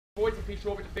Voids if he's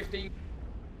orbit to 15.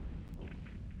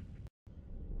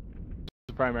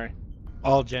 The primary.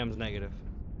 All gems negative.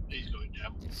 He's going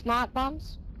down. Smart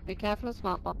bombs. Be careful of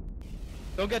smart bombs.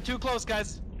 Don't get too close,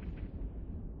 guys.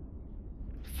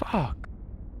 Fuck.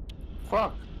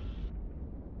 Fuck.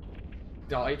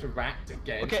 Died, racked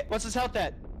again. Okay, what's his health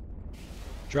at?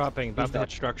 Dropping, about to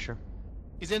hit structure.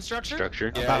 He's in structure? Structure.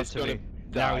 About he's to gonna be.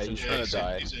 die. Now he's in Yeah,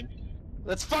 structure. he's in.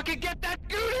 Let's fucking get that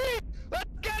Goonie! Let's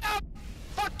get him!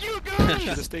 Fuck you, Should've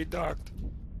Goonies! stayed docked.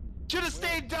 Should've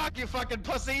stayed duck, you fucking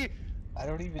pussy! I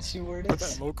don't even see where it Put that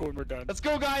is. local and we're done. Let's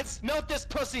go, guys! Melt this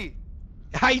pussy!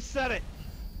 I said it!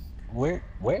 Where?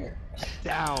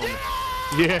 Down.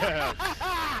 Yeah.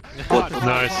 Pod,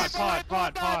 Nice. pod.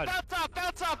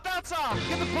 Bounce off!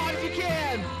 Get the pod if you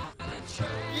can!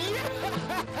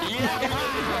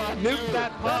 Yeah! Nuke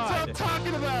that That's what I'm pod.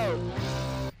 talking about!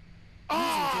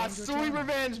 Ah, sweet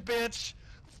revenge, bitch!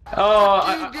 Oh,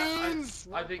 Fuck you, Goons!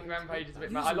 I think Rampage is a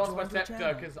bit mad. I lost my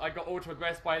scepter because I got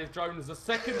auto-aggressed by his drones the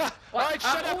second. Alright,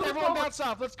 shut up! Everyone bounce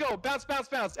off! Let's go! Bounce!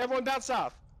 Everyone bounce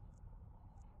off!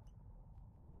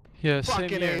 Yeah, same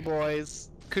Fucking here. A, boys!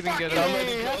 Couldn't get Fucking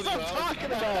it. A! That's what I'm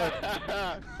talking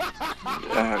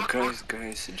about!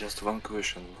 Guys, just one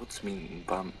question. What's mean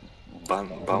bounce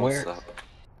Where- up?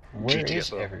 Where GG.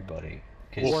 is everybody?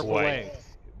 'Cause Warp away.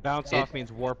 Bounce off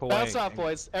means warp away. Bounce off,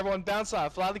 boys! Everyone bounce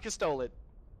off! Fly like you stole it!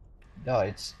 no,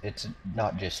 it's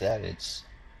not just that.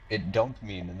 It dumped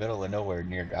me in the middle of nowhere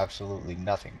near absolutely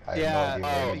nothing. I Yeah, have no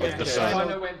idea where yeah, it the is.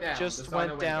 silo went down. just The silo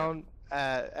went down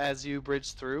as you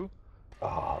bridged through.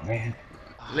 Oh man.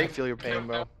 I feel your pain,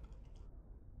 bro.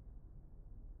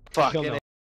 Fucking